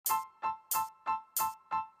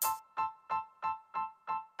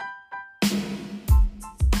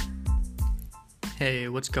Hey,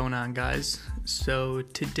 what's going on, guys? So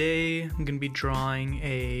today I'm going to be drawing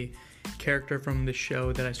a character from the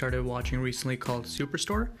show that I started watching recently called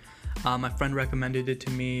Superstore. My friend recommended it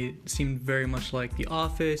to me. It seemed very much like The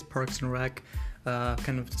Office, Parks and Rec,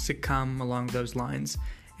 kind of sitcom along those lines.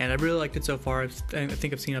 And I really liked it so far. I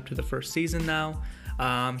think I've seen up to the first season now. So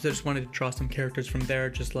I just wanted to draw some characters from there,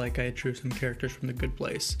 just like I drew some characters from The Good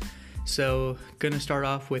Place. So, gonna start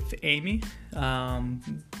off with Amy,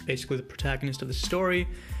 basically the protagonist of the story.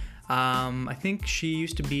 I think she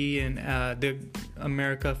used to be in the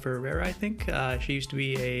America Ferrera, I think. She used to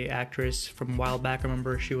be a actress from a while back. I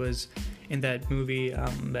remember she was in that movie,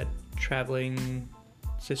 that Traveling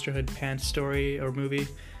Sisterhood Pants story or movie.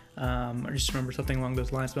 I just remember something along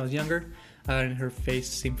those lines when I was younger, and her face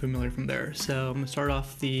seemed familiar from there. So I'm gonna start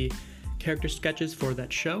off the character sketches for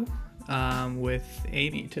that show with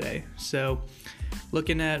Amy today. So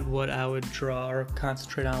looking at what I would draw or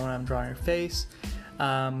concentrate on when I'm drawing her face,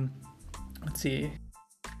 let's see.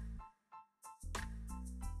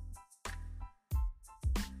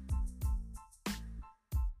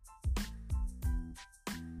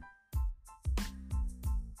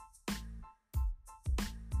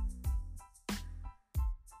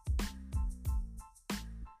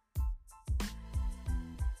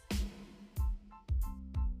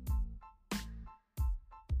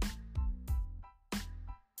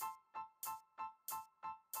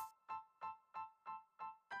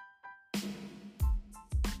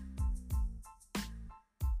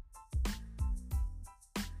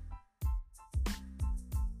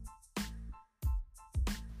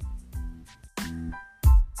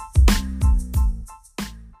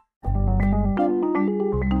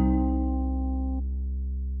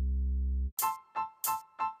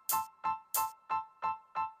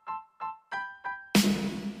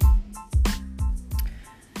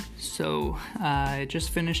 So I just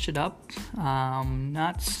finished it up.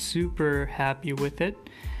 Not super happy with it.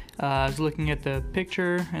 I was looking at the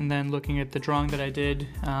picture and then looking at the drawing that I did.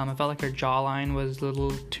 I felt like her jawline was a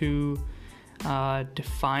little too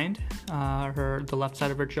defined, the left side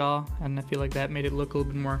of her jaw, and I feel like that made it look a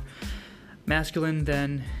little bit more masculine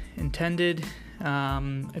than intended.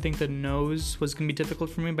 I think the nose was going to be difficult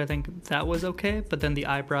for me, but I think that was okay. But then the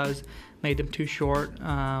eyebrows made them too short.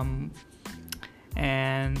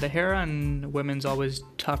 And the hair on women's always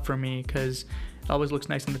tough for me because it always looks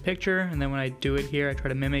nice in the picture, and then when I do it here I try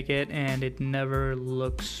to mimic it and it never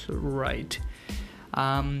looks right.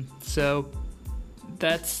 So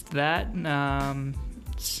that's that.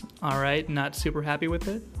 It's alright, not super happy with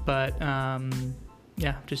it, but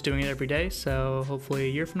yeah, just doing it every day, so hopefully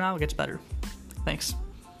a year from now it gets better. Thanks.